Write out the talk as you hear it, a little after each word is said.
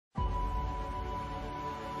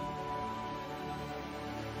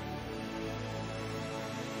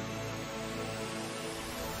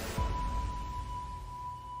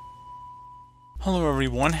Hello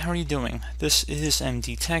everyone, how are you doing? This is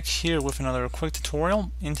MD Tech here with another quick tutorial.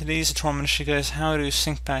 In today's tutorial I'm going to show you guys how to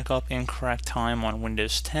sync back up in correct time on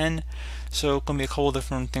Windows 10. So it's going to be a couple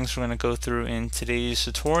different things we're going to go through in today's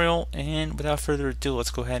tutorial, and without further ado, let's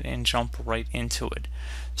go ahead and jump right into it.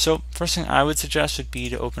 So first thing I would suggest would be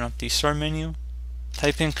to open up the Start menu,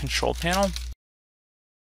 type in Control Panel.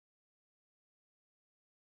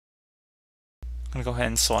 I'm going to go ahead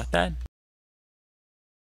and select that.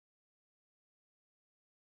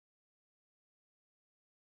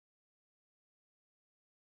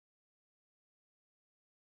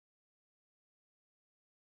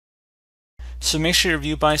 So make sure your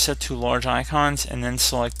view by is set to large icons and then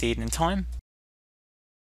select date and time.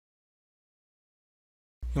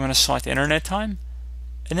 You want to select internet time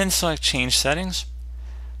and then select change settings.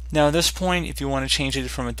 Now at this point, if you want to change it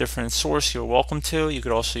from a different source, you're welcome to. You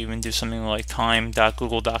could also even do something like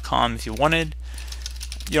time.google.com if you wanted.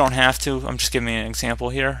 You don't have to. I'm just giving you an example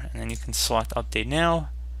here, and then you can select update now,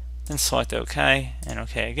 then select OK and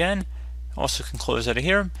OK again. Also can close out of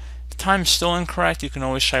here. If the time is still incorrect, you can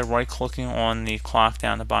always try right clicking on the clock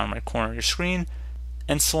down the bottom right corner of your screen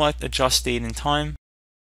and select adjust date and time.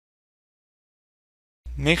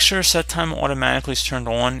 Make sure set time automatically is turned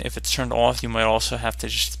on. If it's turned off, you might also have to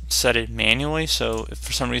just set it manually. So if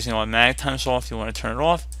for some reason the automatic time is off, you want to turn it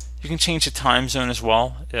off. You can change the time zone as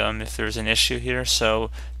well if there's an issue here.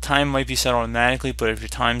 So time might be set automatically, but if your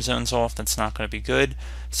time zone's off, that's not going to be good.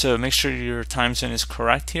 So make sure your time zone is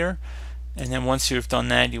correct here. And then once you've done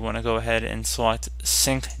that, you want to go ahead and select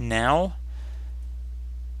Sync Now.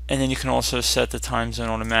 And then you can also set the time zone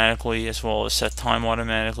automatically as well as set time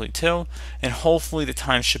automatically too. And hopefully the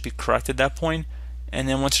time should be correct at that point. And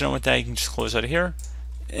then once you're done with that, you can just close out of here.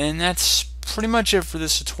 And that's pretty much it for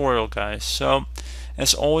this tutorial, guys. So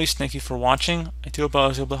as always, thank you for watching. I do hope I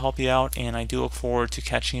was able to help you out, and I do look forward to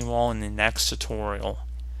catching you all in the next tutorial.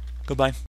 Goodbye.